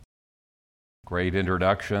Great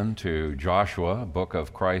introduction to Joshua, book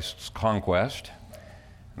of Christ's conquest.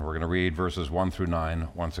 And we're going to read verses 1 through 9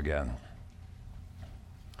 once again.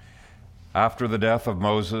 After the death of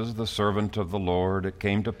Moses, the servant of the Lord, it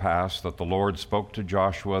came to pass that the Lord spoke to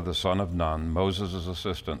Joshua, the son of Nun, Moses'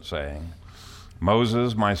 assistant, saying,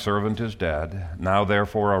 Moses, my servant, is dead. Now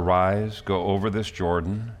therefore arise, go over this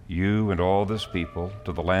Jordan, you and all this people,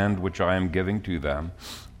 to the land which I am giving to them,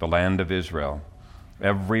 the land of Israel.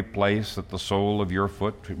 Every place that the sole of your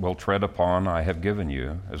foot will tread upon I have given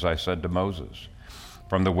you, as I said to Moses.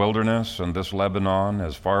 From the wilderness and this Lebanon,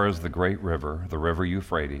 as far as the great river, the river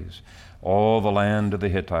Euphrates, all the land of the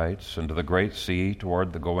Hittites, and to the great sea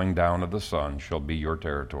toward the going down of the sun shall be your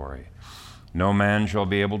territory. No man shall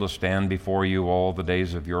be able to stand before you all the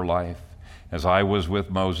days of your life. As I was with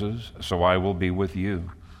Moses, so I will be with you.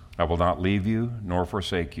 I will not leave you nor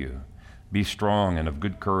forsake you. Be strong and of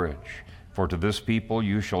good courage. For to this people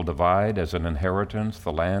you shall divide as an inheritance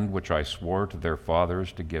the land which I swore to their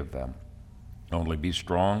fathers to give them. Only be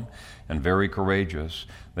strong and very courageous,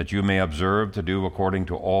 that you may observe to do according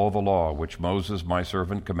to all the law which Moses my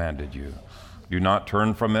servant commanded you. Do not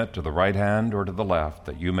turn from it to the right hand or to the left,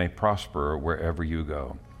 that you may prosper wherever you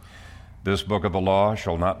go. This book of the law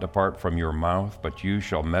shall not depart from your mouth, but you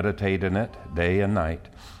shall meditate in it day and night,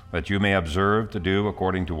 that you may observe to do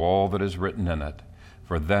according to all that is written in it.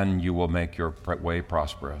 For then you will make your way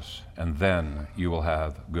prosperous, and then you will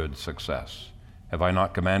have good success. Have I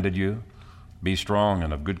not commanded you? Be strong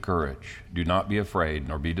and of good courage. Do not be afraid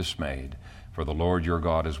nor be dismayed, for the Lord your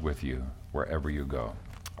God is with you wherever you go.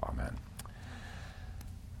 Amen.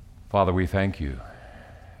 Father, we thank you.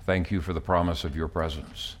 Thank you for the promise of your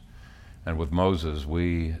presence. And with Moses,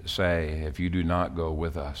 we say, if you do not go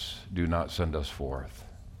with us, do not send us forth.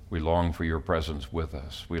 We long for your presence with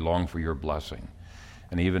us. We long for your blessing.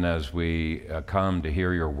 And even as we come to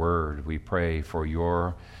hear your word, we pray for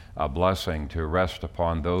your blessing to rest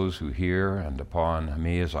upon those who hear and upon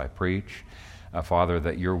me as I preach. Father,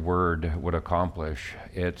 that your word would accomplish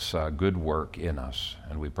its good work in us.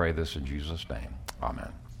 And we pray this in Jesus' name.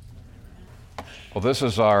 Amen. Well, this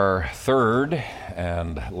is our third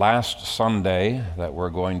and last Sunday that we're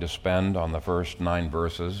going to spend on the first 9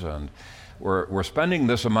 verses. And we're spending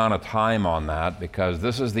this amount of time on that because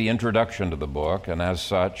this is the introduction to the book, and as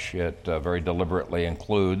such, it very deliberately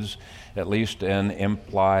includes, at least in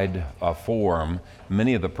implied form,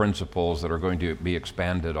 many of the principles that are going to be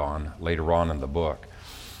expanded on later on in the book.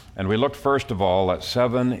 And we looked first of all at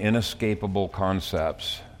 7 inescapable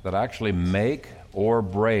concepts that actually make or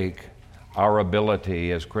break our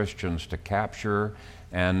ability as Christians to capture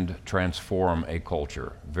and transform a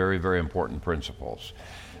culture. Very, very important principles.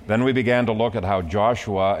 Then we began to look at how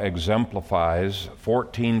Joshua exemplifies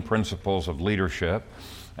 14 principles of leadership.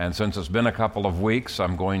 And since it's been a couple of weeks,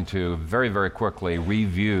 I'm going to very, very quickly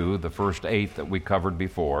review the first 8 that we covered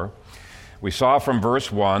before. We saw from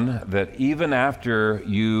verse 1 that even after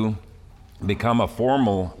you become a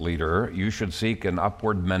formal leader, you should seek an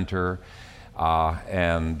upward mentor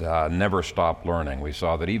and never stop learning. We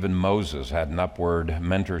saw that even Moses had an upward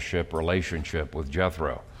mentorship relationship with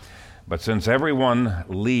Jethro. But since everyone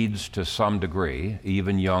leads to some degree,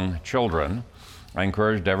 even young children, I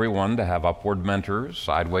encouraged everyone to have upward mentors,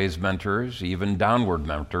 sideways mentors, even downward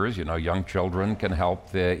mentors. You know, young children can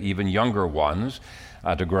help the even younger ones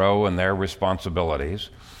to grow in their responsibilities.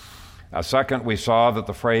 Second, we saw that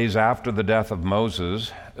the phrase after the death of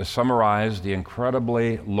Moses summarized the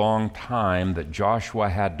incredibly long time that Joshua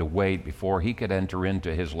had to wait before he could enter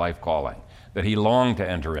into his life calling, that he longed to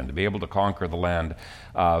enter in, to be able to conquer the land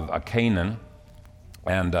of Canaan.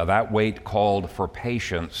 And that wait called for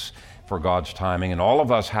patience for God's timing. And all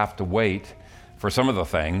of us have to wait for some of the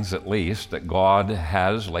things, at least, that God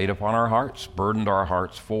has laid upon our hearts, burdened our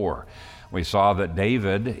hearts for. We saw that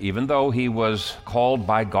David, even though he was called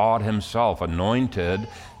by God himself, anointed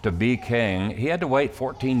to be king, he had to wait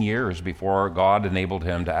 14 years before God enabled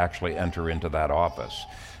him to actually enter into that office.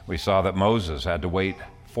 We saw that Moses had to wait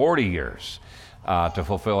 40 years to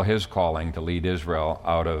fulfill his calling to lead Israel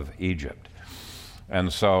out of Egypt.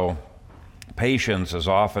 And so patience is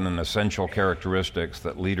often an essential characteristic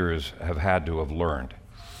that leaders have had to have learned.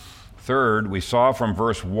 Third, we saw from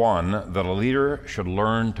verse 1 that a leader should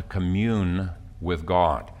learn to commune with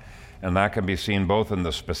God. And that can be seen both in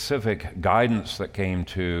the specific guidance that came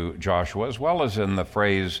to Joshua, as well as in the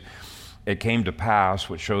phrase, it came to pass,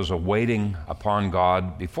 which shows a waiting upon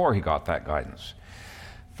God before he got that guidance.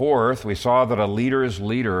 Fourth, we saw that a leader's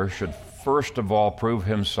leader should first of all prove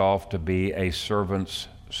himself to be a servant's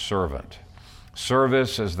servant.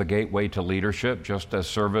 Service is the gateway to leadership, just as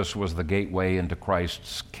service was the gateway into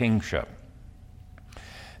Christ's kingship.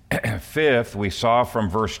 Fifth, we saw from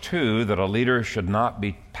verse 2 that a leader should not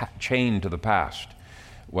be chained to the past,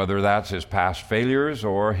 whether that's his past failures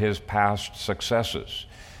or his past successes.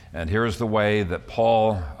 And here's the way that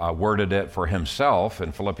Paul worded it for himself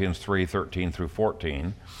in Philippians 3:13 through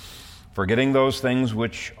 14. Forgetting those things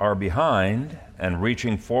which are behind and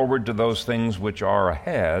reaching forward to those things which are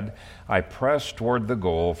ahead, I press toward the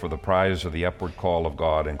goal for the prize of the upward call of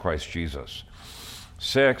God in Christ Jesus.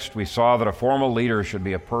 Sixth, we saw that a formal leader should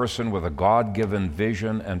be a person with a God-given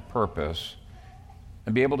vision and purpose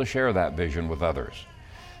and be able to share that vision with others.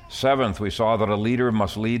 Seventh, we saw that a leader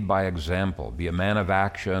must lead by example, be a man of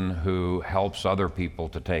action who helps other people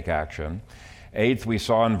to take action. Eighth, we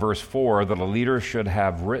saw in verse 4 that a leader should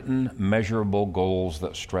have written, measurable goals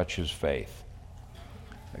that stretch his faith.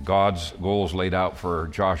 God's goals laid out for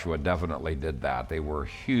Joshua definitely did that. They were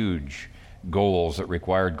huge goals that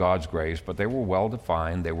required God's grace, but they were well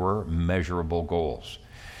defined. They were measurable goals.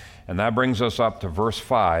 And that brings us up to verse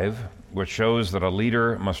 5, which shows that a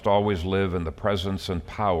leader must always live in the presence and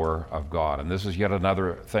power of God. And this is yet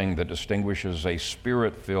another thing that distinguishes a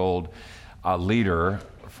spirit-filled leader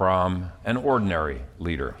from an ordinary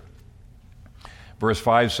leader. Verse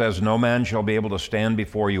 5 says, "No man shall be able to stand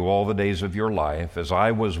before you all the days of your life. As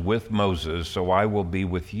I was with Moses, so I will be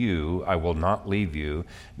with you. I will not leave you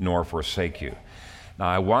nor forsake you." Now,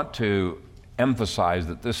 I want to emphasize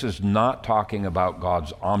that this is not talking about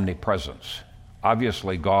God's omnipresence.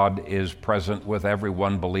 Obviously, God is present with every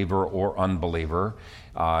one, believer or unbeliever.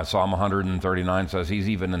 Psalm 139 says he's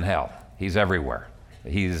even in hell. He's everywhere.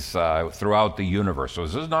 He's throughout the universe. So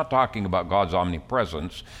this is not talking about God's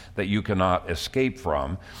omnipresence that you cannot escape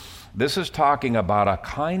from. This is talking about a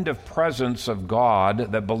kind of presence of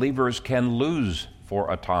God that believers can lose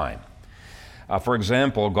for a time. For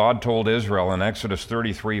example, God told Israel in Exodus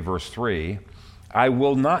 33, verse 3, "I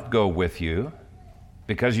will not go with you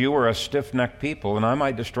because you are a stiff-necked people, and I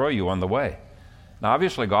might destroy you on the way." Now,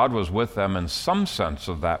 obviously, God was with them in some sense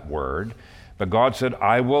of that word, but God said,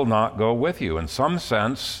 "I will not go with you." In some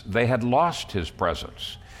sense, they had lost his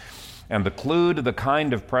presence. And the clue to the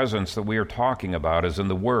kind of presence that we are talking about is in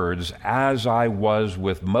the words, "As I was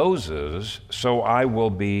with Moses, so I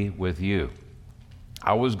will be with you."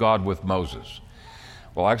 How was God with Moses?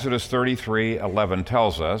 Well, Exodus 33:11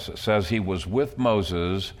 tells us, it says he was with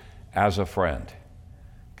Moses as a friend.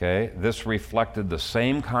 Okay, this reflected the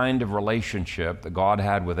same kind of relationship that God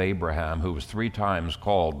had with Abraham, who was 3 times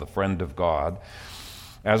called the friend of God.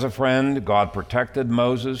 As a friend, God protected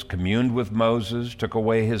Moses, communed with Moses, took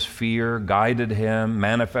away his fear, guided him,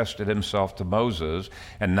 manifested himself to Moses,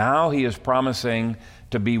 and now he is promising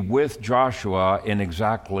to be with Joshua in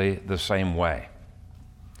exactly the same way.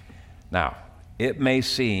 Now, it may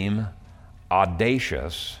seem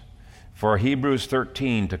audacious for Hebrews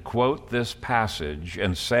 13 to quote this passage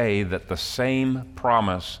and say that the same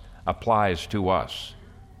promise applies to us,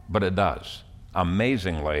 but it does.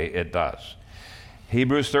 Amazingly, it does.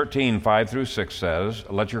 Hebrews 13, 5 through 6 says,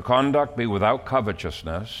 "Let your conduct be without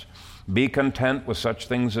covetousness. Be content with such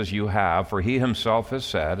things as you have, for he himself has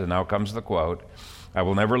said," and now comes the quote, "I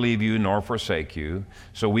will never leave you nor forsake you.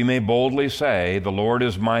 So we may boldly say, the Lord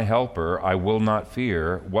is my helper. I will not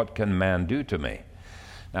fear. What can man do to me?"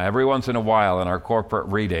 Now, every once in a while in our corporate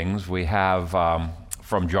readings, we have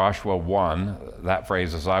from Joshua 1, that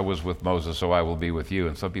phrase, "As I was with Moses, so I will be with you."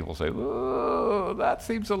 And some people say, "Oh, that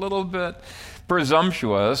seems a little bit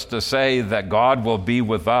presumptuous to say that God will be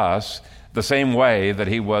with us the same way that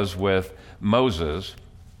he was with Moses."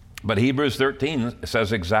 But Hebrews 13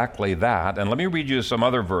 says exactly that. And let me read you some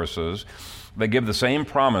other verses that give the same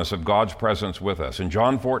promise of God's presence with us. In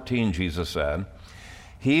John 14, Jesus said,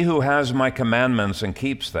 "He who has my commandments and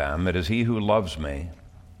keeps them, it is he who loves me.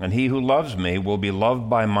 And he who loves me will be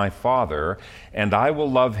loved by my Father, and I will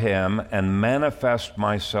love him and manifest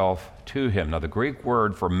myself to him." Now, the Greek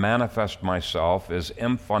word for manifest myself is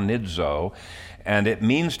emphanizo, and it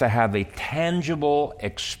means to have a tangible,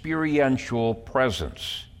 experiential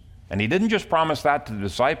presence. And he didn't just promise that to the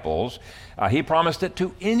disciples, he promised it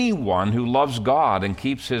to anyone who loves God and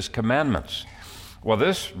keeps his commandments. Well,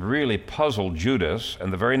 this really puzzled Judas,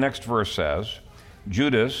 and the very next verse says,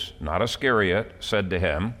 "Judas, not Iscariot, said to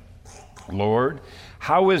him, 'Lord,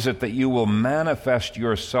 how is it that you will manifest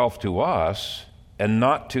yourself to us and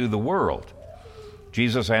not to the world?'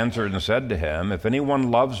 Jesus answered and said to him, 'If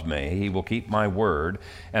anyone loves me, he will keep my word,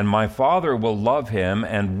 and my Father will love him,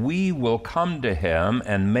 and we will come to him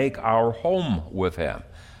and make our home with him.'"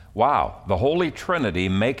 Wow, the Holy Trinity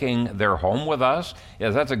making their home with us?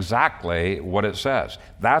 Yes, that's exactly what it says.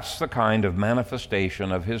 That's the kind of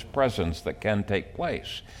manifestation of his presence that can take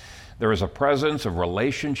place. There is a presence of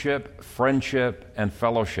relationship, friendship, and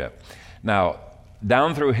fellowship. Now,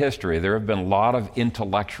 down through history, there have been a lot of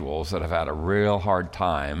intellectuals that have had a real hard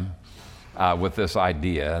time with this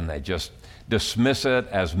idea, and they just dismiss it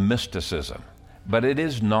as mysticism. But it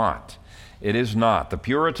is not. It is not. The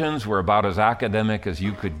Puritans were about as academic as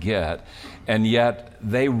you could get, and yet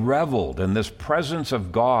they reveled in this presence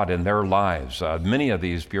of God in their lives. Many of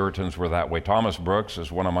these Puritans were that way. Thomas Brooks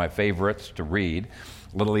is one of my favorites to read,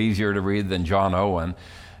 a little easier to read than John Owen.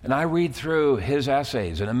 And I read through his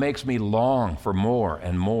essays, and it makes me long for more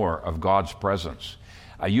and more of God's presence.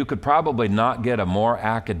 You could probably not get a more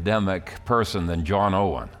academic person than John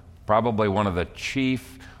Owen, probably one of the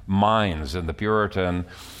chief minds in the Puritan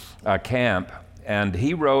camp. And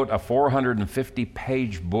he wrote a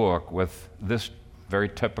 450-page book with this very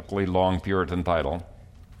typically long Puritan title,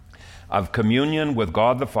 Of Communion with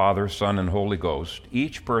God the Father, Son, and Holy Ghost,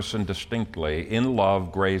 each person distinctly in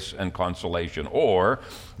love, grace, and consolation, or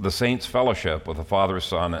the saints' fellowship with the Father,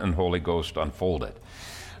 Son, and Holy Ghost unfolded.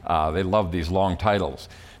 They love these long titles.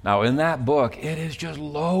 Now, in that book, it is just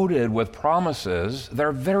loaded with promises that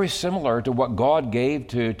are very similar to what God gave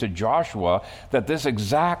to Joshua, that this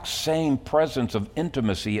exact same presence of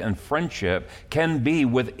intimacy and friendship can be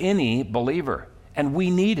with any believer. And we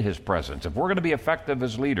need his presence. If we're going to be effective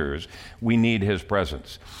as leaders, we need his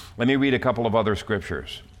presence. Let me read a couple of other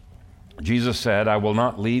scriptures. Jesus said, I will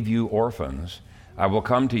not leave you orphans. I will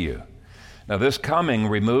come to you. Now, this coming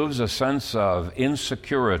removes a sense of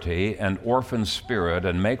insecurity and orphan spirit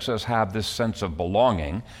and makes us have this sense of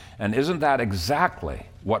belonging. And isn't that exactly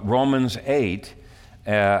what Romans 8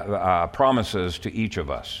 promises to each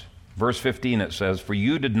of us? Verse 15, it says, For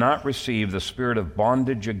you did not receive the spirit of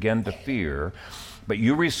bondage again to fear, but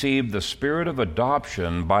you received the spirit of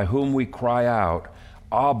adoption by whom we cry out,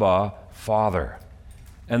 Abba, Father.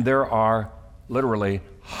 And there are literally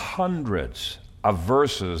hundreds of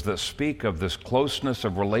verses that speak of this closeness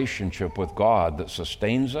of relationship with God that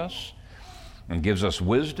sustains us and gives us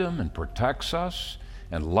wisdom and protects us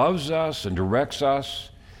and loves us and directs us.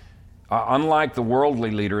 Unlike the worldly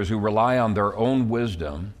leaders who rely on their own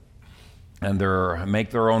wisdom and make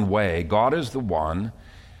their own way, God is the one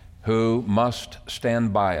who must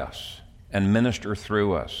stand by us and minister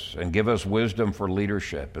through us and give us wisdom for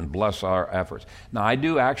leadership and bless our efforts. Now, I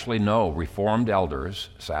do actually know Reformed elders,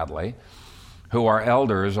 sadly, who are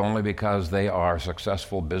elders only because they are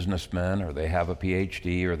successful businessmen or they have a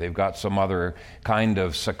PhD or they've got some other kind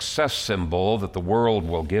of success symbol that the world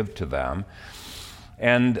will give to them.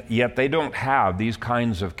 And yet they don't have these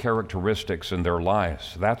kinds of characteristics in their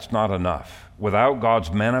lives. That's not enough. Without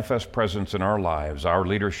God's manifest presence in our lives, our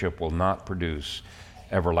leadership will not produce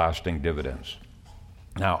everlasting dividends.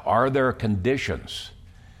 Now, are there conditions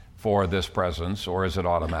for this presence, or is it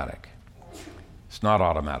automatic? It's not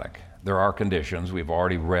automatic. There are conditions. We've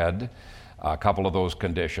already read a couple of those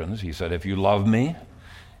conditions. He said, if you love me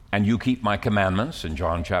and you keep my commandments, in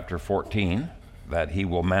John chapter 14, that he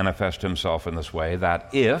will manifest himself in this way. That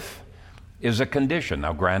if is a condition.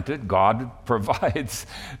 Now, granted, God provides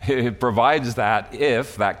that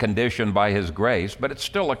if, that condition by his grace, but it's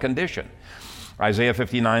still a condition. Isaiah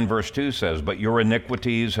 59 verse 2 says, But your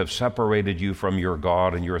iniquities have separated you from your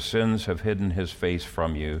God, and your sins have hidden his face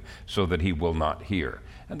from you, so that he will not hear.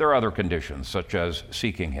 And there are other conditions, such as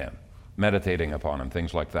seeking him, meditating upon him,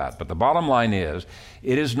 things like that. But the bottom line is,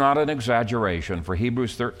 it is not an exaggeration for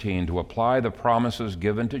Hebrews 13 to apply the promises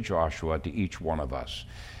given to Joshua to each one of us.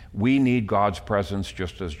 We need God's presence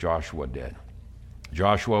just as Joshua did.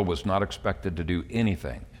 Joshua was not expected to do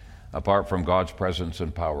anything apart from God's presence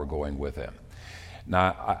and power going with him.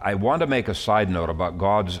 Now, I want to make a side note about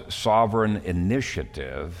God's sovereign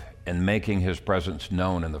initiative in making his presence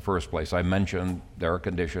known in the first place. I mentioned there are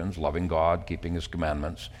conditions, loving God, keeping his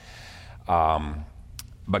commandments.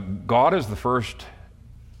 But God is the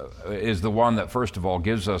one that first of all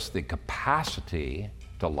gives us the capacity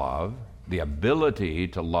to love, the ability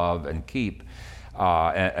to love and keep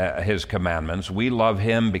his commandments. We love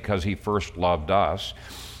him because he first loved us.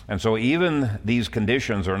 And so even these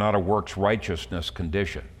conditions are not a works righteousness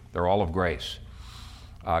condition. They're all of grace.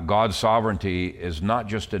 God's sovereignty is not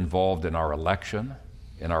just involved in our election,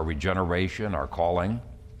 in our regeneration, our calling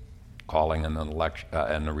and then election,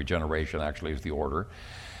 and the regeneration actually is the order.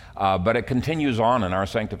 But it continues on in our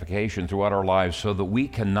sanctification throughout our lives so that we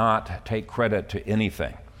cannot take credit to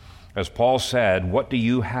anything. As Paul said, what do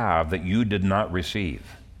you have that you did not receive?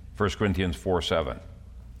 1 Corinthians 4:7.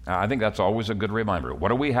 I think that's always a good reminder. What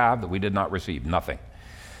do we have that we did not receive? Nothing.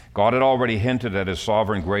 God had already hinted at his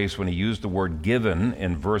sovereign grace when he used the word given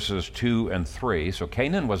in verses 2 and 3. So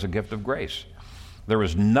Canaan was a gift of grace. There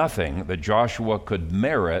was nothing that Joshua could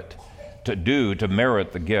merit to do to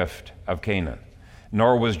merit the gift of Canaan,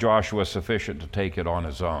 nor was Joshua sufficient to take it on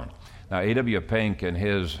his own. Now, A.W. Pink, in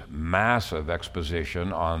his massive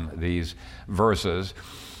exposition on these verses,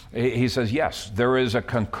 he says, yes, there is a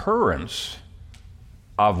concurrence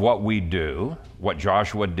of what we do, what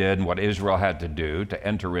Joshua did and what Israel had to do to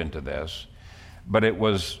enter into this, but it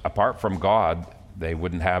was, apart from God, they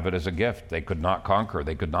wouldn't have it as a gift. They could not conquer.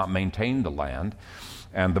 They could not maintain the land.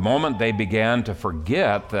 And the moment they began to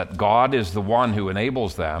forget that God is the one who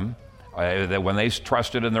enables them, that when they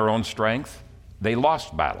trusted in their own strength, they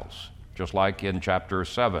lost battles. Just like in chapter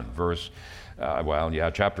 7,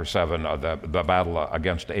 chapter 7, the battle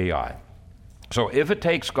against Ai. So if it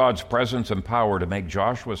takes God's presence and power to make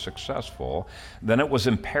Joshua successful, then it was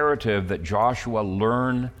imperative that Joshua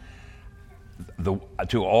learn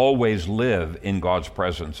to always live in God's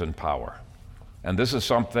presence and power. And this is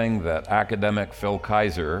something that academic Phil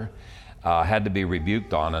Kaiser had to be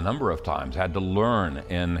rebuked on a number of times, had to learn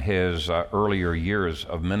in his earlier years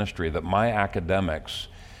of ministry that my academics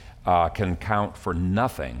can count for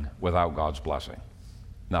nothing without God's blessing.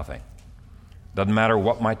 Nothing. Doesn't matter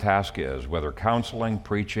what my task is, whether counseling,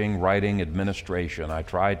 preaching, writing, administration, I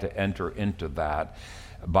try to enter into that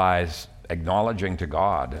by acknowledging to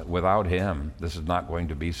God, without Him, this is not going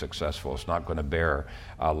to be successful. It's not going to bear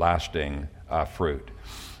lasting fruit.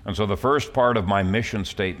 And so the first part of my mission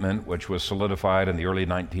statement, which was solidified in the early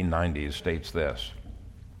 1990s, states this: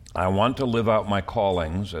 I want to live out my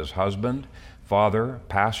callings as husband, father,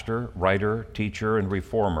 pastor, writer, teacher, and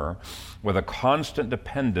reformer with a constant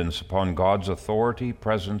dependence upon God's authority,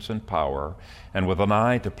 presence, and power, and with an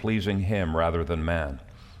eye to pleasing Him rather than man.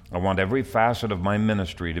 I want every facet of my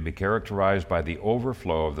ministry to be characterized by the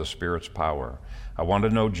overflow of the Spirit's power. I want to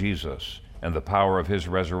know Jesus and the power of His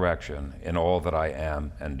resurrection in all that I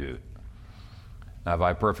am and do. Now, have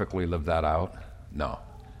I perfectly lived that out? No.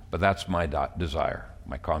 But that's my desire,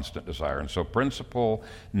 my constant desire. And so principle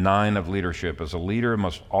 9 of leadership is a leader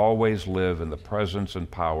must always live in the presence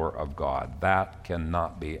and power of God. That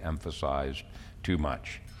cannot be emphasized too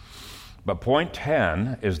much. But point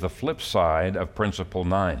 10 is the flip side of principle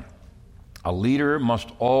 9. A leader must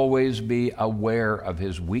always be aware of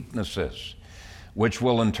his weaknesses, which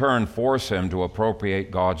will in turn force him to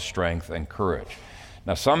appropriate God's strength and courage.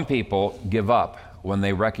 Now, some people give up when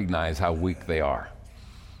they recognize how weak they are.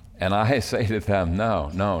 And I say to them,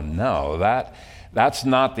 no, that's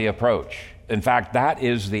not the approach. In fact, that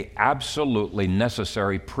is the absolutely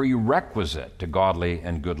necessary prerequisite to godly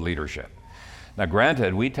and good leadership. Now,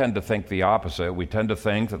 granted, we tend to think the opposite. We tend to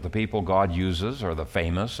think that the people God uses are the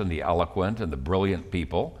famous and the eloquent and the brilliant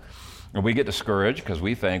people. And we get discouraged because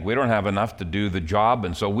we think we don't have enough to do the job,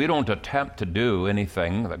 and so we don't attempt to do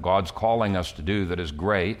anything that God's calling us to do that is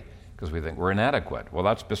great because we think we're inadequate. Well,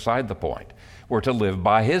 that's beside the point. We're to live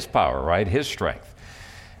by His power, right? His strength.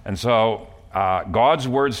 And so God's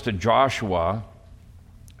words to Joshua,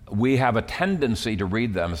 we have a tendency to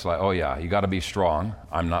read them. It's like, oh yeah, you got to be strong.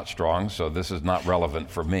 I'm not strong, so this is not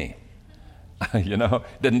relevant for me.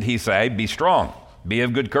 Didn't He say, be strong, be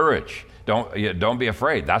of good courage. Don't be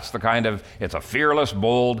afraid. That's the kind of, it's a fearless,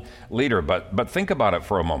 bold leader. But think about it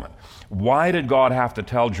for a moment. Why did God have to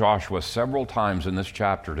tell Joshua several times in this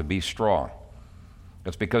chapter to be strong?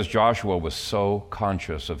 It's because Joshua was so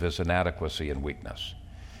conscious of his inadequacy and weakness.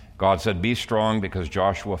 God said, be strong, because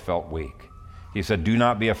Joshua felt weak. He said, do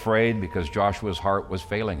not be afraid, because Joshua's heart was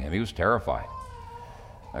failing him. He was terrified.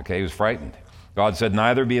 He was frightened. God said,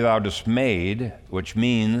 neither be thou dismayed, which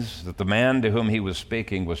means that the man to whom He was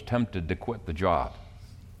speaking was tempted to quit the job,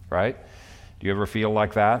 right? Do you ever feel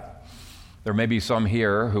like that? There may be some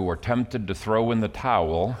here who are tempted to throw in the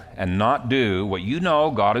towel and not do what you know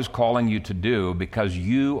God is calling you to do because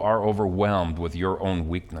you are overwhelmed with your own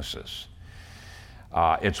weaknesses.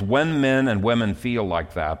 It's when men and women feel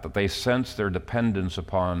like that they sense their dependence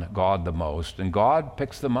upon God the most, and God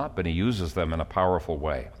picks them up and He uses them in a powerful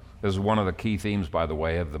way. This is one of the key themes, by the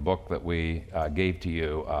way, of the book that we gave to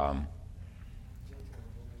you,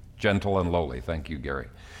 Gentle and Lowly. Thank you, Gary.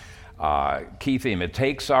 Key theme. It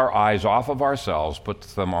takes our eyes off of ourselves,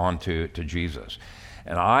 puts them onto Jesus.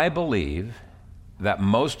 And I believe that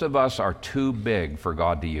most of us are too big for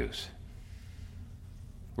God to use.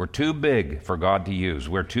 We're too big for God to use.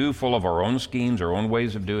 We're too full of our own schemes, our own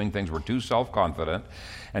ways of doing things. We're too self-confident.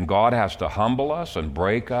 And God has to humble us and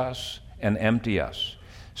break us and empty us.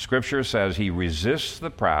 Scripture says He resists the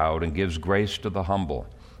proud and gives grace to the humble.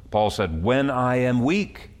 Paul said, when I am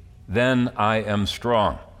weak, then I am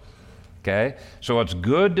strong. Okay? So it's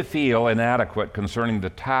good to feel inadequate concerning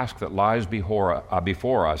the task that lies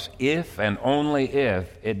before us if and only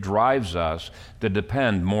if it drives us to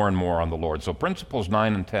depend more and more on the Lord. So principles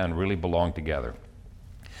 9 and 10 really belong together.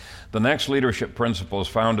 The next leadership principle is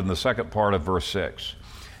found in the second part of verse 6.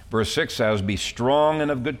 Verse 6 says, "Be strong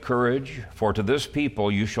and of good courage, for to this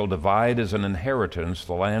people you shall divide as an inheritance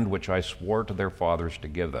the land which I swore to their fathers to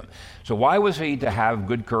give them." So why was he to have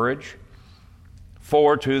good courage?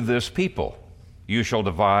 "For to this people you shall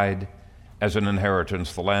divide as an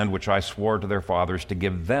inheritance the land which I swore to their fathers to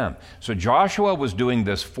give them." So Joshua was doing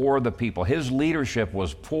this for the people. His leadership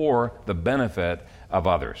was for the benefit of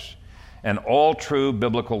others. And all true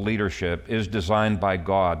biblical leadership is designed by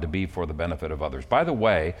God to be for the benefit of others. By the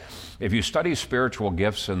way, if you study spiritual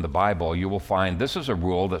gifts in the Bible, you will find this is a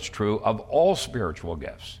rule that's true of all spiritual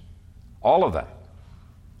gifts, all of them.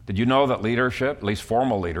 Did you know that leadership, at least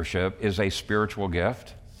formal leadership, is a spiritual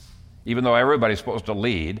gift? Even though everybody's supposed to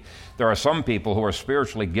lead, there are some people who are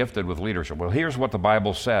spiritually gifted with leadership. Well, here's what the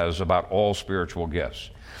Bible says about all spiritual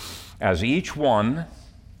gifts. "As each one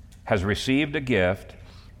has received a gift,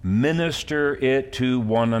 minister it to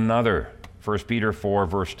one another." 1 Peter 4,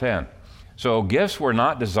 verse 10. So gifts were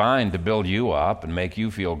not designed to build you up and make you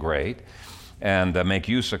feel great and make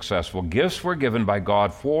you successful. Gifts were given by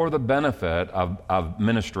God for the benefit of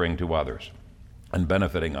ministering to others and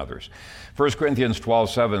benefiting others. 1 Corinthians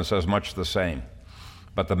 12:7 says much the same.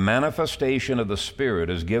 "But the manifestation of the Spirit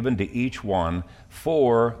is given to each one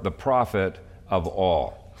for the profit of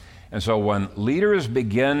all." And so when leaders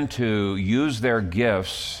begin to use their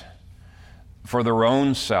gifts for their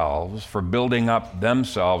own selves, for building up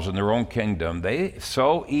themselves in their own kingdom, they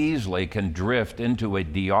so easily can drift into a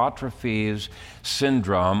Diotrephes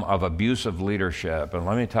syndrome of abusive leadership. And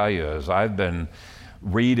let me tell you, as I've been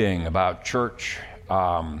reading about church,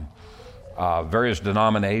 various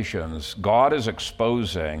denominations, God is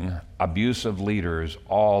exposing abusive leaders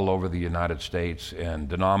all over the United States in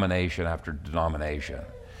denomination after denomination.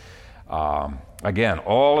 Again,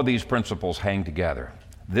 all of these principles hang together.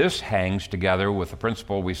 This hangs together with the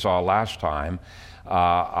principle we saw last time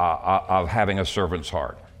of having a servant's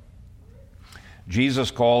heart.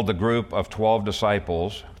 Jesus called the group of 12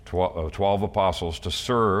 disciples, 12 apostles, to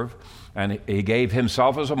serve, and he gave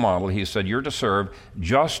himself as a model. He said, "You're to serve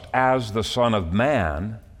just as the Son of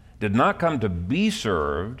Man did not come to be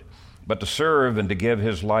served, but to serve and to give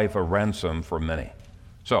his life a ransom for many."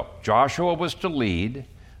 So Joshua was to lead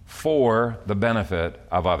for the benefit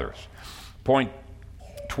of others. Point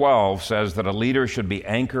 12 says that a leader should be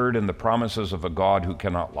anchored in the promises of a God who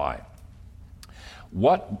cannot lie.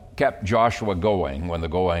 What kept Joshua going when the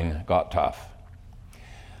going got tough?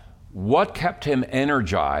 What kept him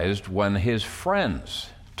energized when his friends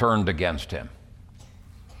turned against him?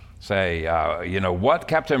 What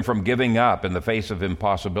kept him from giving up in the face of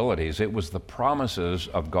impossibilities? It was the promises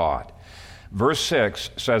of God. Verse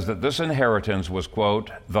 6 says that this inheritance was, quote,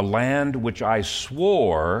 "the land which I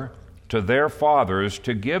swore to their fathers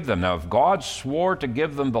to give them." Now, if God swore to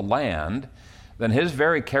give them the land, then his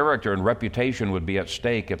very character and reputation would be at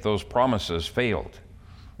stake if those promises failed.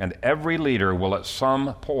 And every leader will at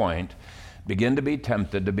some point begin to be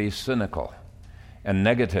tempted to be cynical and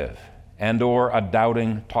negative and or a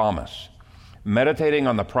doubting Thomas. Meditating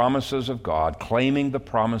on the promises of God, claiming the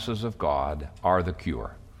promises of God are the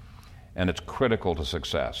cure. And it's critical to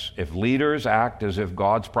success. If leaders act as if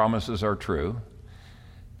God's promises are true,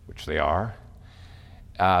 which they are,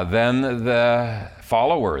 then the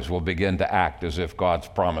followers will begin to act as if God's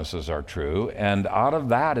promises are true, and out of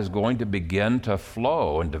that is going to begin to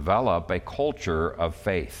flow and develop a culture of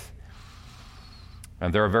faith.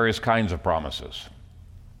 And there are various kinds of promises.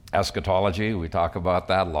 Eschatology, we talk about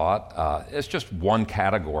that a lot. It's just one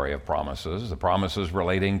category of promises, the promises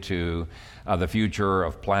relating to the future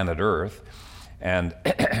of planet Earth. And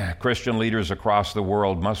Christian leaders across the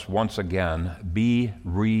world must once again be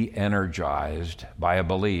re-energized by a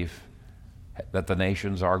belief that the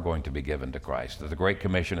nations are going to be given to Christ, that the Great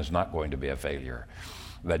Commission is not going to be a failure,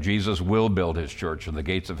 that Jesus will build his church and the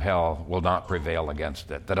gates of hell will not prevail against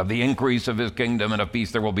it, that of the increase of his kingdom and of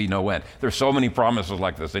peace there will be no end. There's so many promises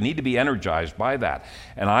like this. They need to be energized by that.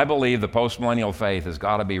 And I believe the postmillennial faith has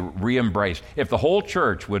got to be re-embraced. If the whole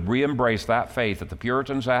church would re-embrace that faith that the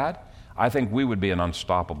Puritans had, I think we would be an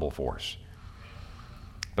unstoppable force.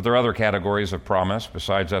 But there are other categories of promise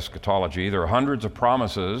besides eschatology. There are hundreds of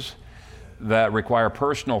promises that require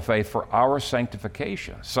personal faith for our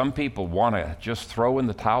sanctification. Some people want to just throw in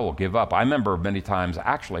the towel, give up. I remember many times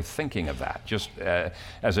actually thinking of that, just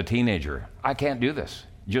as a teenager. I can't do this,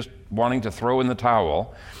 just wanting to throw in the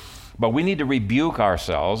towel. But we need to rebuke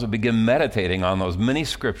ourselves and begin meditating on those many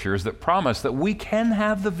scriptures that promise that we can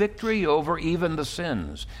have the victory over even the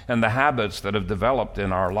sins and the habits that have developed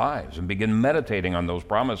in our lives, and begin meditating on those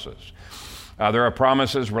promises. There are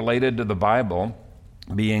promises related to the Bible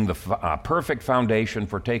being the perfect foundation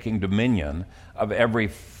for taking dominion of every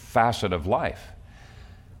facet of life.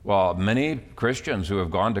 Well, many Christians who have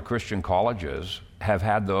gone to Christian colleges have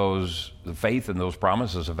had the faith in those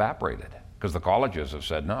promises evaporated, because the colleges have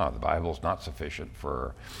said, no, the Bible's not sufficient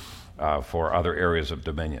for other areas of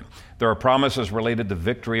dominion. There are promises related to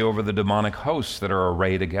victory over the demonic hosts that are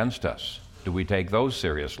arrayed against us. Do we take those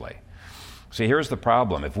seriously? See, here's the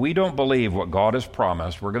problem. If we don't believe what God has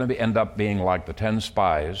promised, we're going to end up being like the 10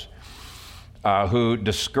 spies who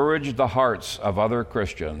discouraged the hearts of other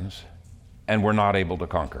Christians and were not able to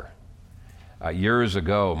conquer. Years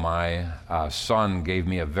ago, my son gave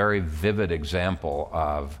me a very vivid example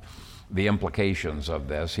of the implications of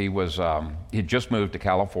this. He'd just moved to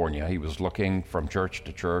California. He was looking from church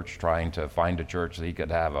to church, trying to find a church that he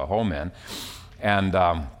could have a home in. And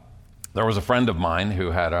there was a friend of mine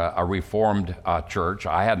who had a Reformed church.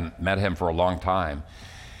 I hadn't met him for a long time.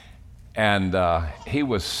 And he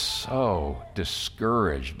was so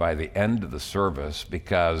discouraged by the end of the service,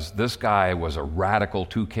 because this guy was a radical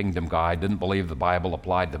two-kingdom guy, didn't believe the Bible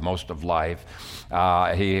applied to most of life.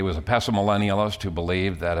 He was a pessimillennialist who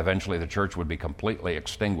believed that eventually the church would be completely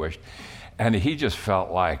extinguished. And he just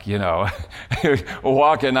felt like,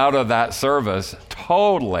 walking out of that service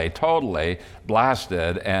totally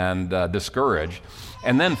blasted and discouraged.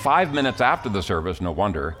 And then 5 minutes after the service, no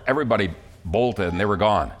wonder, everybody bolted and they were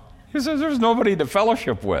gone. He says there's nobody to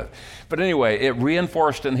fellowship with. But anyway, it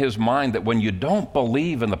reinforced in his mind that when you don't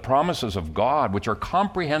believe in the promises of God, which are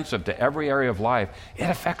comprehensive to every area of life, it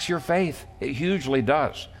affects your faith. It hugely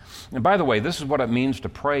does. And by the way, this is what it means to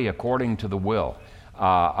pray according to the will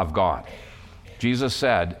of God. Jesus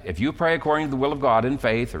said, if you pray according to the will of God in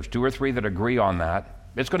faith, there's 2 or 3 that agree on that,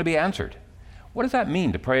 it's going to be answered. What does that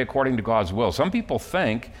mean, to pray according to God's will? Some people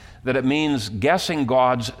think that it means guessing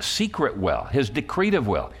God's secret will, his decretive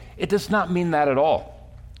will. It does not mean that at all.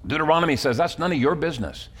 Deuteronomy says that's none of your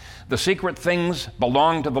business. The secret things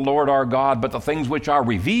belong to the Lord our God, but the things which are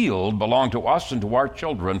revealed belong to us and to our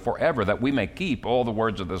children forever, that we may keep all the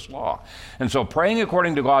words of this law. And so praying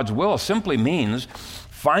according to God's will simply means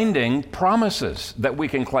finding promises that we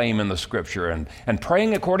can claim in the Scripture and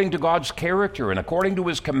praying according to God's character and according to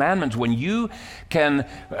his commandments. When you can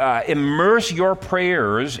immerse your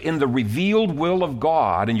prayers in the revealed will of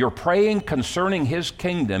God and you're praying concerning his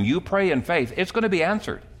kingdom, you pray in faith, it's going to be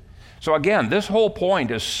answered. So again, this whole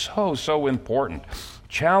point is so important.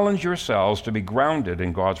 Challenge yourselves to be grounded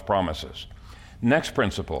in God's promises. Next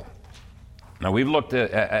principle. Now we've looked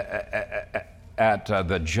at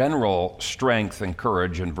the general strength and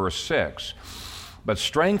courage in verse 6. But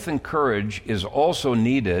strength and courage is also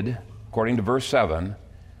needed, according to verse 7,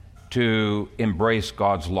 to embrace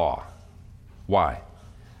God's law. Why?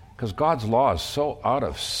 Because God's law is so out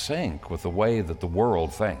of sync with the way that the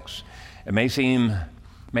world thinks. It may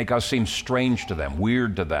make us seem strange to them,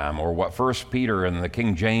 weird to them, or what 1 Peter in the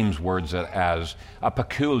King James words it as a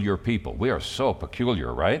peculiar people. We are so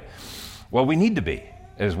peculiar, right? Well, we need to be,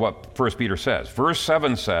 is what 1 Peter says. Verse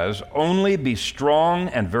 7 says, only be strong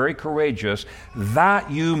and very courageous, that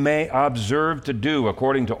you may observe to do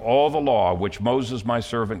according to all the law which Moses my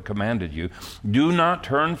servant commanded you. Do not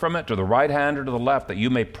turn from it to the right hand or to the left, that you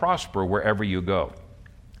may prosper wherever you go.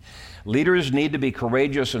 Leaders need to be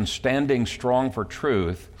courageous and standing strong for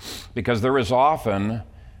truth, because there is often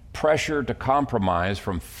pressure to compromise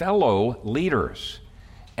from fellow leaders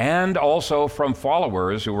and also from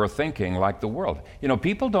followers who are thinking like the world.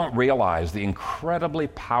 People don't realize the incredibly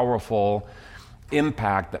powerful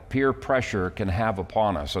impact that peer pressure can have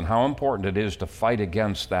upon us and how important it is to fight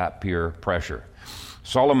against that peer pressure.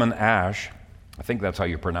 Solomon Asch, I think that's how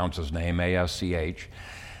you pronounce his name, A-S-C-H,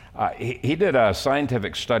 he did a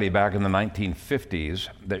scientific study back in the 1950s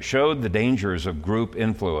that showed the dangers of group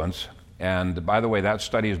influence. And by the way, that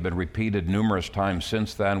study has been repeated numerous times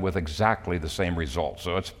since then with exactly the same results.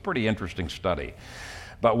 So it's a pretty interesting study.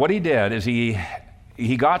 But what he did is he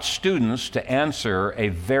got students to answer a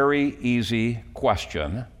very easy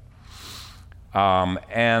question. When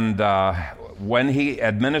he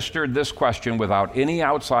administered this question without any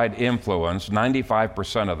outside influence,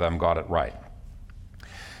 95% of them got it right.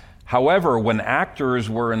 However, when actors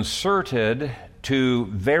were inserted to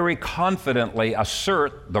very confidently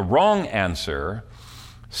assert the wrong answer,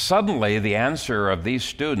 suddenly the answer of these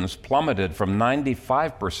students plummeted from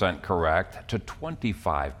 95% correct to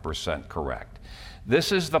 25% correct.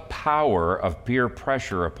 This is the power of peer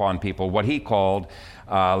pressure upon people. What he called,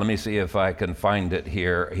 let me see if I can find it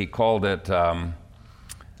here, he called it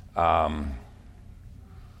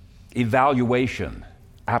evaluation,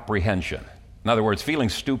 apprehension. In other words, feeling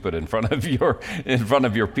stupid in front of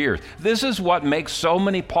your peers. This is what makes so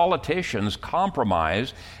many politicians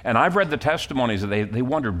compromise. And I've read the testimonies that they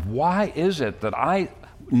wondered, why is it that I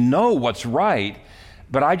know what's right,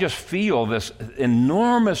 but I just feel this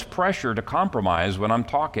enormous pressure to compromise when I'm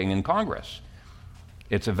talking in Congress?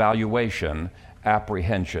 It's evaluation,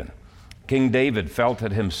 apprehension. King David felt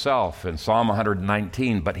it himself in Psalm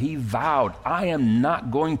 119, but he vowed, I am not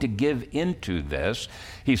going to give into this.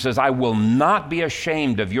 He says, I will not be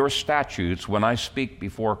ashamed of your statutes when I speak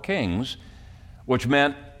before kings, which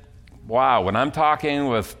meant, wow, when I'm talking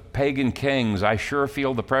with pagan kings, I sure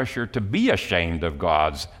feel the pressure to be ashamed of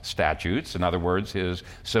God's statutes, in other words, his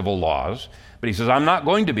civil laws. But he says, I'm not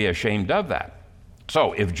going to be ashamed of that.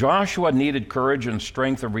 So if Joshua needed courage and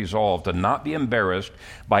strength of resolve to not be embarrassed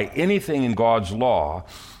by anything in God's law,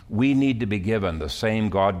 we need to be given the same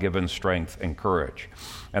God-given strength and courage.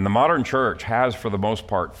 And the modern church has, for the most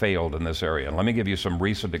part, failed in this area. And let me give you some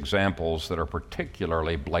recent examples that are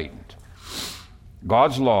particularly blatant.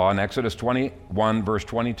 God's law in Exodus 21, verse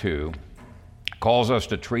 22, calls us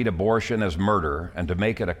to treat abortion as murder and to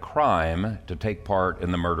make it a crime to take part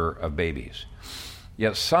in the murder of babies.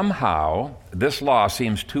 Yet somehow, this law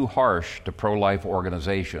seems too harsh to pro-life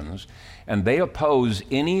organizations, and they oppose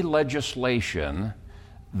any legislation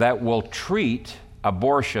that will treat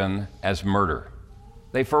abortion as murder.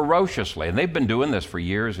 They ferociously, and they've been doing this for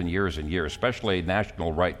years and years and years, especially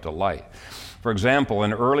National Right to Life. For example,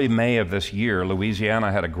 in early May of this year,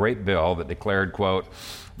 Louisiana had a great bill that declared, quote,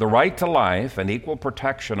 the right to life and equal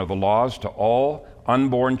protection of the laws to all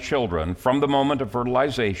unborn children from the moment of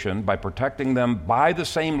fertilization by protecting them by the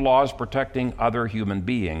same laws protecting other human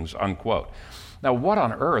beings, unquote. Now, what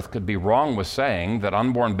on earth could be wrong with saying that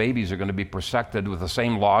unborn babies are going to be protected with the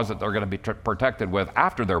same laws that they're going to be protected with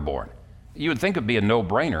after they're born? You would think it'd be a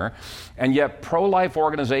no-brainer, and yet pro-life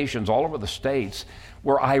organizations all over the states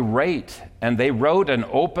were irate, and they wrote an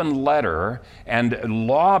open letter and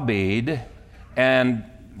lobbied and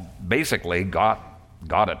basically got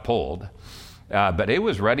it pulled. But it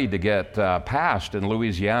was ready to get passed in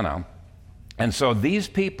Louisiana. And so these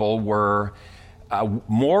people were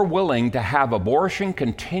more willing to have abortion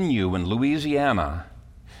continue in Louisiana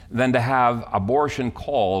than to have abortion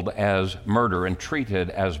called as murder and treated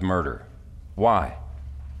as murder. Why?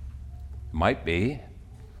 Might be,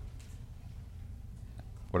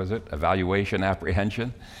 what is it? Evaluation,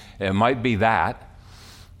 apprehension. It might be that.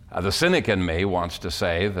 The cynic in me wants to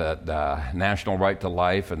say that National Right to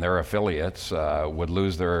Life and their affiliates would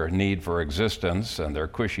lose their need for existence and their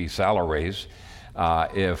cushy salaries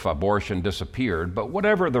if abortion disappeared. But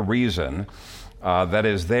whatever the reason that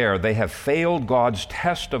is there, they have failed God's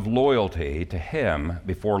test of loyalty to Him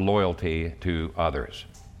before loyalty to others.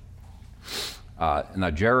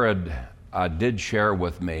 Now, Jared did share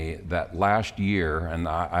with me that last year, and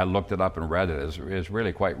I looked it up and read it, is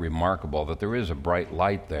really quite remarkable that there is a bright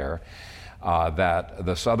light there, that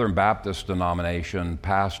the Southern Baptist denomination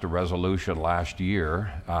passed a resolution last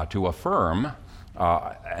year to affirm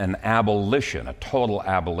an abolition, a total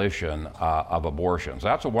abolition of abortions.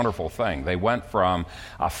 That's a wonderful thing. They went from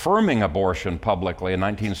affirming abortion publicly in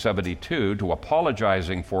 1972 to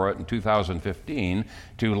apologizing for it in 2015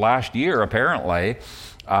 to last year, apparently,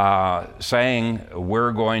 saying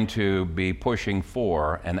we're going to be pushing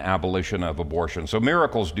for an abolition of abortion. So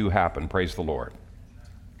miracles do happen, praise the Lord.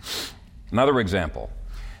 Another example,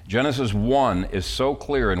 Genesis 1 is so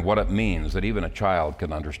clear in what it means that even a child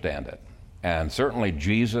can understand it. And certainly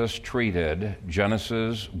Jesus treated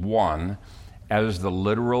Genesis 1 as the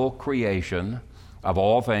literal creation of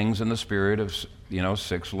all things in the spirit of,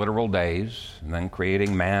 6 literal days, and then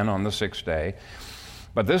creating man on the 6th day.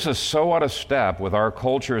 But this is so out of step with our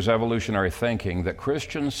culture's evolutionary thinking that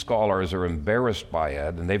Christian scholars are embarrassed by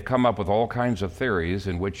it, and they've come up with all kinds of theories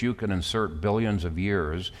in which you can insert billions of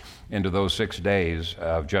years into those 6 days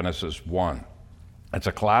of Genesis 1. It's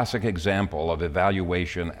a classic example of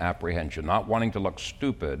evaluation apprehension, not wanting to look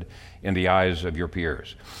stupid in the eyes of your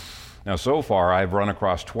peers. Now, so far, I've run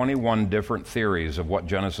across 21 different theories of what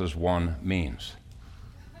Genesis 1 means.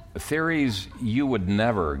 Theories you would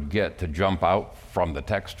never get to jump out from the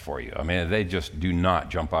text for you. I mean, they just do not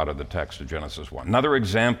jump out of the text of Genesis 1. Another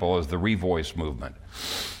example is the Revoice movement.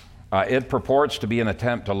 It purports to be an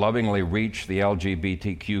attempt to lovingly reach the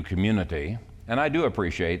LGBTQ community, and I do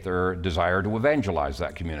appreciate their desire to evangelize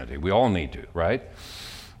that community. We all need to, right?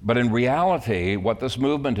 But in reality, what this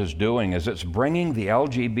movement is doing is it's bringing the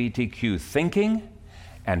LGBTQ thinking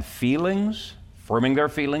and feelings, forming their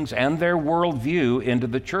feelings and their worldview into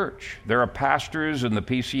the church. There are pastors in the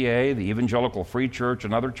PCA, the Evangelical Free Church,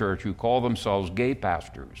 and other church who call themselves gay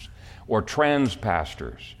pastors or trans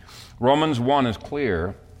pastors. Romans 1 is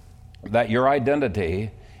clear that your identity,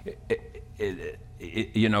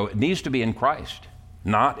 it needs to be in Christ,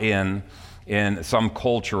 not in some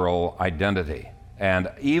cultural identity.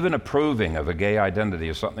 And even approving of a gay identity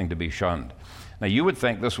is something to be shunned. Now, you would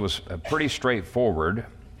think this was pretty straightforward,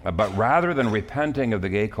 but rather than repenting of the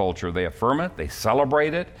gay culture, they affirm it, they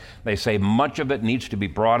celebrate it, they say much of it needs to be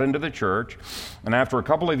brought into the church. And after a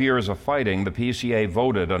couple of years of fighting, the PCA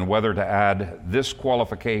voted on whether to add this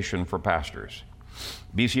qualification for pastors.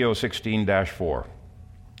 BCO 16-4.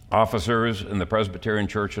 Officers in the Presbyterian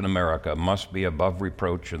Church in America must be above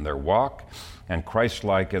reproach in their walk and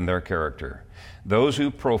Christ-like in their character. Those who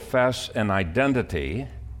profess an identity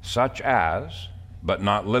such as, but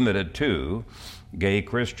not limited to, gay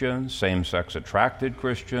Christian, same-sex attracted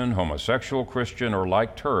Christian, homosexual Christian, or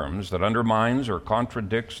like terms that undermines or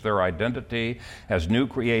contradicts their identity as new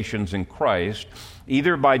creations in Christ,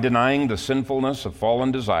 either by denying the sinfulness of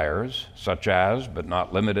fallen desires, such as, but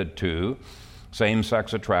not limited to,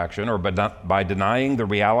 same-sex attraction, or by denying the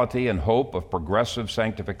reality and hope of progressive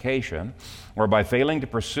sanctification, or by failing to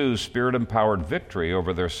pursue Spirit-empowered victory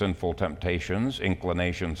over their sinful temptations,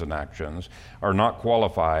 inclinations, and actions, are not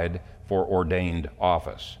qualified for ordained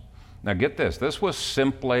office. Now get this, this was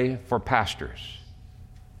simply for pastors,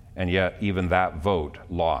 and yet even that vote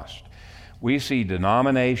lost. We see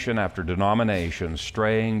denomination after denomination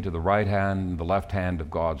straying to the right hand and the left hand of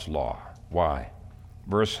God's law. Why?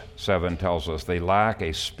 Verse 7 tells us they lack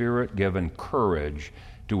a Spirit-given courage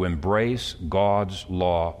to embrace God's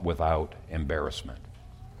law without embarrassment.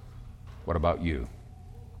 What about you?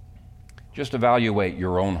 Just evaluate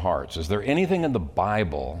your own hearts. Is there anything in the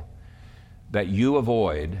Bible that you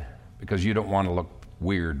avoid because you don't want to look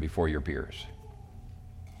weird before your peers?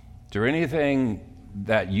 Is there anything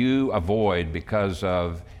that you avoid because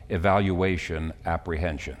of evaluation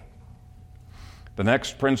apprehension? The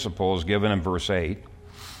next principle is given in verse 8.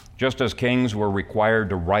 Just as kings were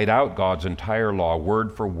required to write out God's entire law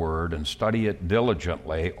word for word and study it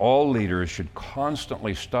diligently, all leaders should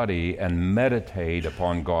constantly study and meditate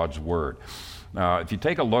upon God's word. Now, if you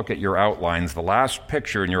take a look at your outlines, the last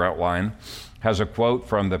picture in your outline has a quote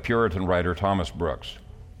from the Puritan writer Thomas Brooks.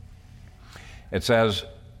 It says,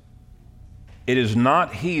 "It is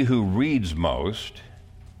not he who reads most,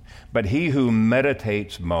 but he who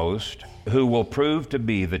meditates most, who will prove to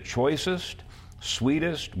be the choicest,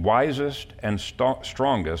 sweetest, wisest, and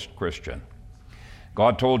strongest Christian.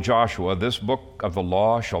 God told Joshua, 'This book of the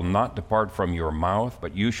law shall not depart from your mouth,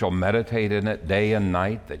 but you shall meditate in it day and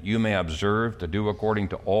night, that you may observe to do according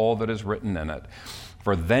to all that is written in it.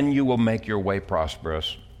 For then you will make your way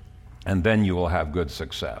prosperous, and then you will have good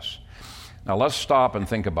success.'" Now let's stop and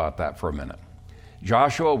think about that for a minute.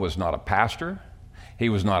 Joshua was not a pastor. He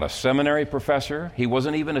was not a seminary professor. He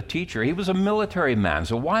wasn't even a teacher. He was a military man.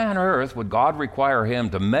 So why on earth would God require him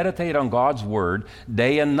to meditate on God's word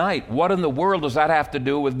day and night? What in the world does that have to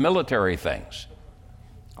do with military things?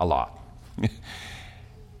 A lot.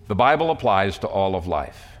 The Bible applies to all of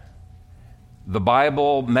life. The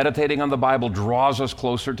Bible, meditating on the Bible, draws us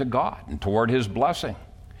closer to God and toward His blessing.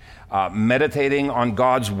 Meditating on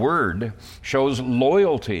God's word shows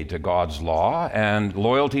loyalty to God's law, and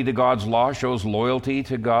loyalty to God's law shows loyalty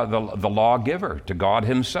to God, the lawgiver, to God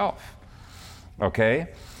Himself. Okay?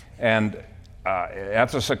 And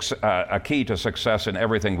that's a key to success in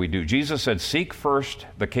everything we do. Jesus said, "Seek first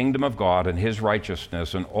the kingdom of God and His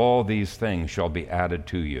righteousness, and all these things shall be added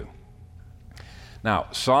to you." Now,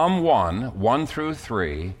 Psalm 1 through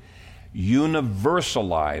 3,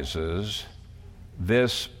 universalizes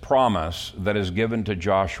this promise that is given to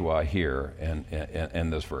Joshua here in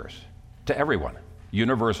this verse. To everyone,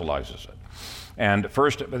 universalizes it. And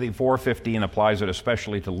 1 Timothy 4:15 applies it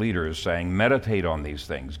especially to leaders, saying, "Meditate on these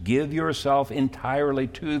things. Give yourself entirely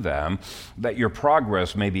to them, that your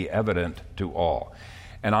progress may be evident to all."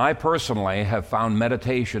 And I personally have found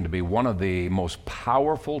meditation to be one of the most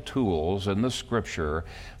powerful tools in the Scripture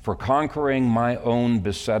for conquering my own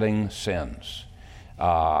besetting sins.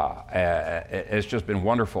 It's just been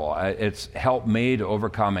wonderful. It's helped me to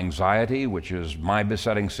overcome anxiety, which is my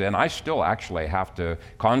besetting sin. I still actually have to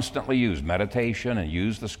constantly use meditation and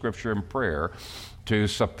use the Scripture and prayer to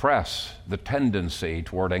suppress the tendency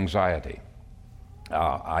toward anxiety.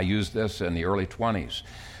 I used this in the early 20s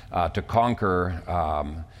to conquer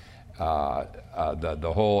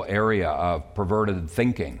the whole area of perverted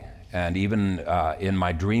thinking And even in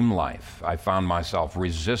my dream life, I found myself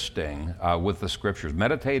resisting with the scriptures.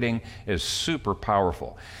 Meditating is super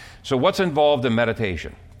powerful. So what's involved in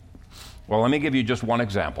meditation? Well, let me give you just one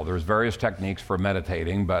example. There's various techniques for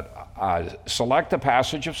meditating, but select a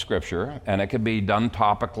passage of Scripture, and it can be done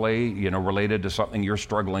topically, related to something you're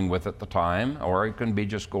struggling with at the time, or it can be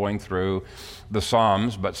just going through the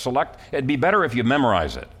Psalms, but it'd be better if you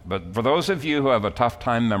memorize it. But for those of you who have a tough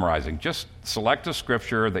time memorizing, just select a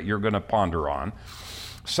Scripture that you're going to ponder on.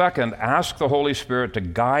 Second, ask the Holy Spirit to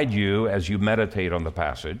guide you as you meditate on the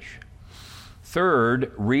passage.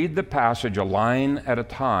 Third, read the passage a line at a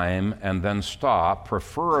time and then stop,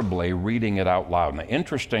 preferably reading it out loud. Now,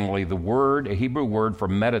 interestingly, a Hebrew word for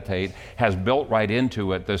meditate, has built right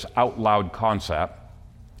into it this out loud concept,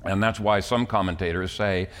 and that's why some commentators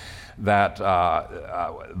say that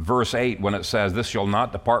verse 8, when it says, "This shall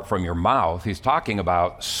not depart from your mouth," he's talking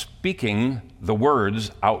about speaking the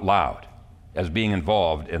words out loud as being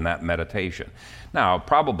involved in that meditation. Now,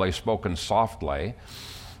 probably spoken softly,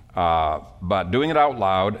 but doing it out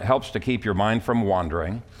loud helps to keep your mind from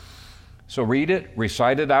wandering. So read it,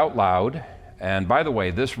 recite it out loud, and by the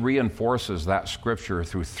way, this reinforces that scripture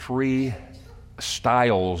through 3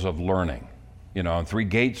 styles of learning, 3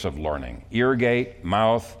 gates of learning: ear gate,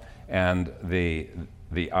 mouth, and the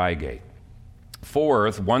eye gate.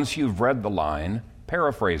 Fourth, once you've read the line,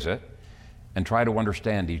 paraphrase it and try to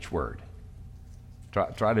understand each word.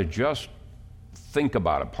 Try to just think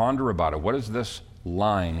about it, ponder about it. What does this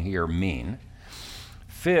line here mean?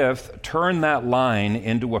 Fifth, turn that line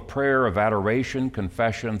into a prayer of adoration,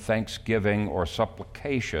 confession, thanksgiving, or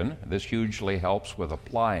supplication. This hugely helps with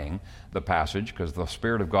applying the passage, because the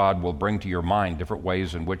Spirit of God will bring to your mind different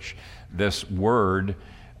ways in which this word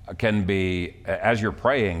can be, as you're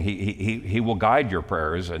praying, he will guide your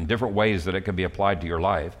prayers in different ways that it can be applied to your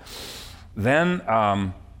life. Then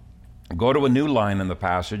go to a new line in the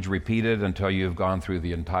passage, repeat it until you've gone through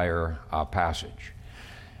the entire passage.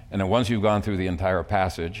 And then once you've gone through the entire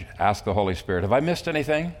passage, ask the Holy Spirit, have I missed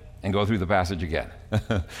anything? And go through the passage again.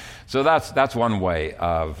 So that's one way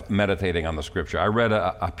of meditating on the Scripture. I read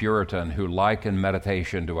a Puritan who likened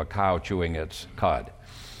meditation to a cow chewing its cud.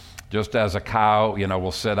 Just as a cow,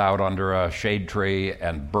 will sit out under a shade tree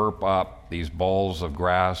and burp up these balls of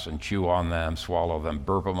grass and chew on them, swallow them,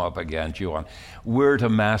 burp them up again, chew on. We're to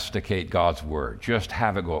masticate God's Word. Just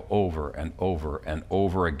have it go over and over and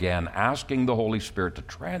over again, asking the Holy Spirit to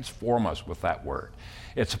transform us with that Word.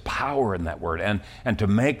 It's power in that Word, and to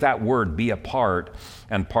make that Word be a part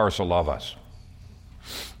and parcel of us.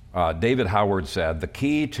 David Howard said, "The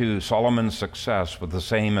key to Solomon's success was the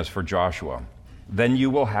same as for Joshua. Then you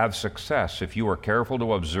will have success if you are careful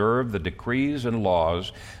to observe the decrees and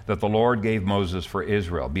laws that the Lord gave Moses for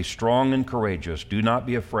Israel. Be strong and courageous. Do not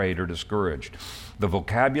be afraid or discouraged." The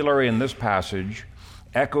vocabulary in this passage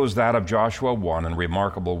echoes that of Joshua 1 in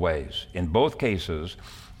remarkable ways. In both cases,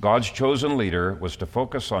 God's chosen leader was to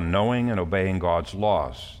focus on knowing and obeying God's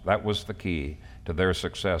laws. That was the key to their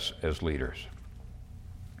success as leaders.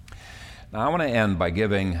 Now, I want to end by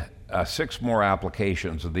giving 6 more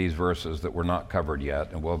applications of these verses that were not covered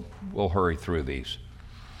yet, and we'll hurry through these.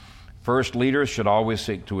 First, leaders should always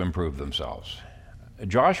seek to improve themselves.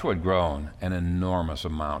 Joshua had grown an enormous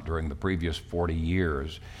amount during the previous 40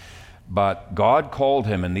 years, but God called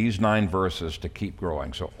him in these 9 verses to keep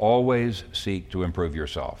growing, so always seek to improve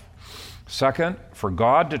yourself. Second, for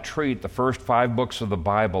God to treat the first 5 books of the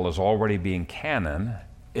Bible as already being canon,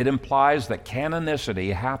 it implies that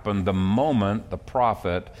canonicity happened the moment the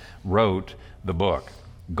prophet wrote the book.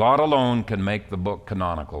 God alone can make the book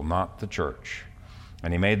canonical, not the church.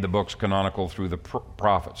 And he made the books canonical through the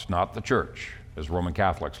prophets, not the church, as Roman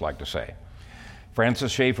Catholics like to say.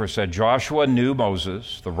 Francis Schaeffer said, Joshua knew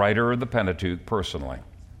Moses, the writer of the Pentateuch, personally.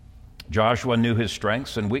 Joshua knew his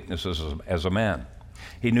strengths and weaknesses as a man.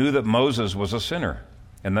 He knew that Moses was a sinner,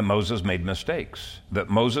 and that Moses made mistakes, that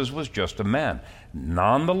Moses was just a man.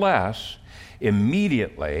 Nonetheless,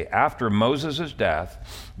 immediately after Moses'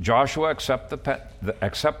 death, Joshua accepted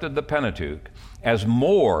the Pentateuch as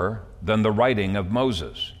more than the writing of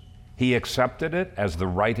Moses. He accepted it as the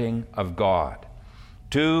writing of God.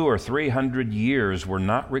 200 or 300 years were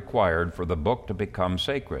not required for the book to become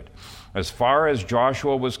sacred. As far as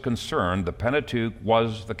Joshua was concerned, the Pentateuch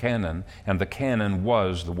was the canon, and the canon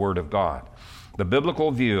was the Word of God. The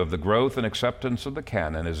biblical view of the growth and acceptance of the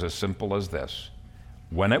canon is as simple as this.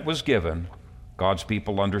 When it was given, God's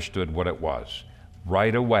people understood what it was.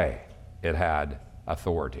 Right away, it had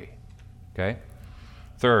authority. Okay?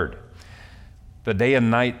 Third, the day and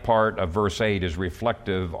night part of verse 8 is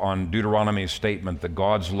reflective on Deuteronomy's statement that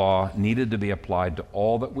God's law needed to be applied to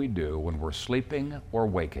all that we do when we're sleeping or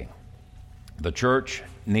waking. The church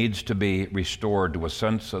needs to be restored to a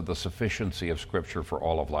sense of the sufficiency of Scripture for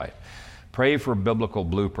all of life. Pray for biblical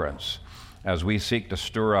blueprints as we seek to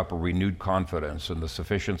stir up a renewed confidence in the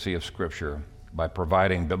sufficiency of Scripture by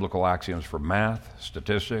providing biblical axioms for math,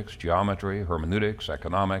 statistics, geometry, hermeneutics,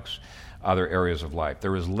 economics, other areas of life.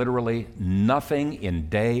 There is literally nothing in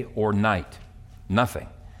day or night, nothing,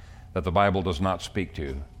 that the Bible does not speak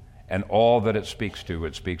to, and all that it speaks to,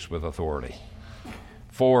 it speaks with authority.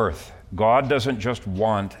 Fourth, God doesn't just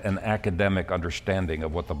want an academic understanding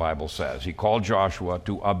of what the Bible says. He called Joshua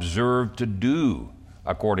to observe to do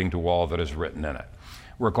according to all that is written in it.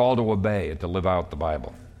 We're called to obey and to live out the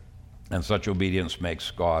Bible, and such obedience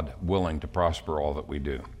makes God willing to prosper all that we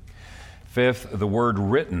do. Fifth, the word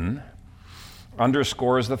written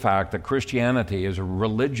underscores the fact that Christianity is a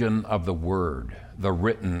religion of the Word, the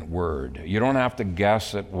written Word. You don't have to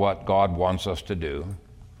guess at what God wants us to do,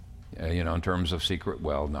 in terms of secret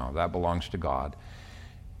will. No, that belongs to God.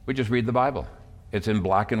 We just read the Bible. It's in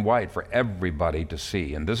black and white for everybody to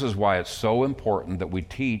see. And this is why it's so important that we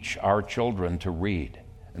teach our children to read.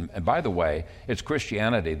 And by the way, it's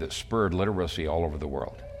Christianity that spurred literacy all over the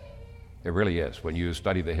world. It really is, when you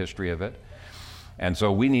study the history of it. And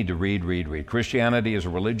so we need to read. Christianity is a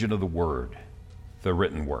religion of the Word, the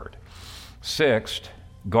written Word. Sixth,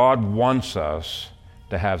 God wants us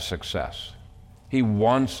to have success. He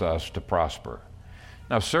wants us to prosper.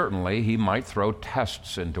 Now, certainly, He might throw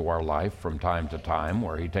tests into our life from time to time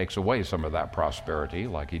where He takes away some of that prosperity,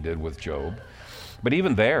 like He did with Job. But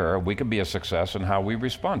even there, we can be a success in how we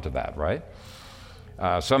respond to that, right?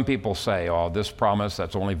 Some people say, this promise,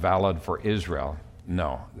 that's only valid for Israel.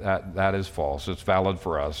 No, that is false. It's valid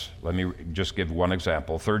for us. Let me just give one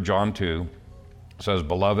example. 3 John 2 says,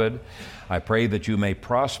 "Beloved, I pray that you may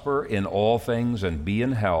prosper in all things and be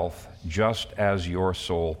in health, just as your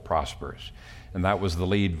soul prospers." And that was the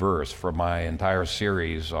lead verse for my entire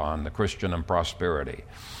series on the Christian and prosperity.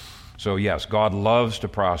 So yes, God loves to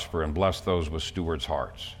prosper and bless those with stewards'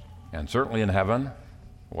 hearts. And certainly in heaven,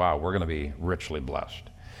 wow, we're going to be richly blessed.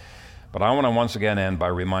 But I want to once again end by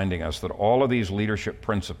reminding us that all of these leadership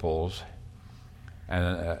principles,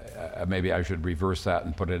 and maybe I should reverse that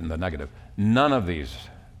and put it in the negative, none of these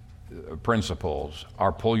principles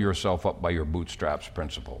are pull yourself up by your bootstraps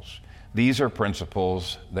principles. These are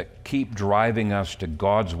principles that keep driving us to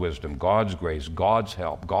God's wisdom, God's grace, God's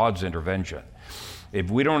help, God's intervention. If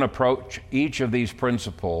we don't approach each of these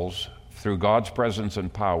principles through God's presence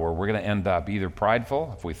and power, we're going to end up either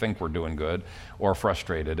prideful, if we think we're doing good, or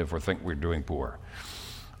frustrated if we think we're doing poor.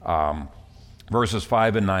 Verses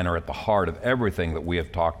 5 and 9 are at the heart of everything that we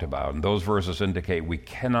have talked about, and those verses indicate we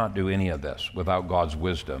cannot do any of this without God's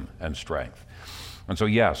wisdom and strength. And so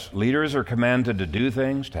yes, leaders are commanded to do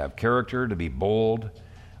things, to have character, to be bold,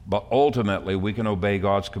 but ultimately we can obey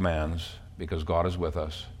God's commands because God is with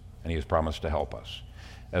us and He has promised to help us.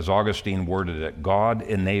 As Augustine worded it, God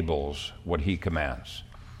enables what He commands.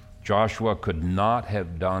 Joshua could not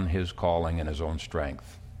have done his calling in his own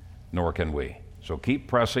strength, nor can we. So keep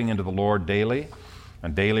pressing into the Lord daily,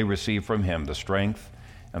 and daily receive from Him the strength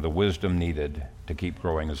and the wisdom needed to keep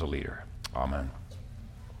growing as a leader. Amen.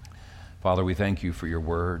 Father, we thank You for Your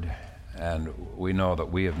word, and we know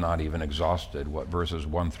that we have not even exhausted what verses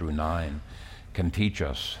 1 through 9 can teach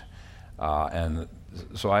us. And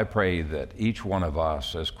so I pray that each one of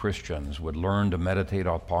us as Christians would learn to meditate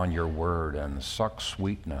upon Your word and suck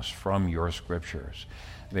sweetness from Your scriptures.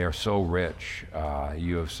 They are so rich.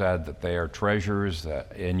 You have said that they are treasures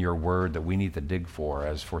that in Your word that we need to dig for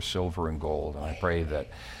as for silver and gold. And I pray that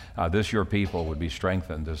this Your people would be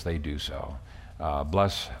strengthened as they do so.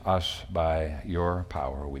 Bless us by Your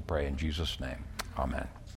power, we pray in Jesus' name. Amen.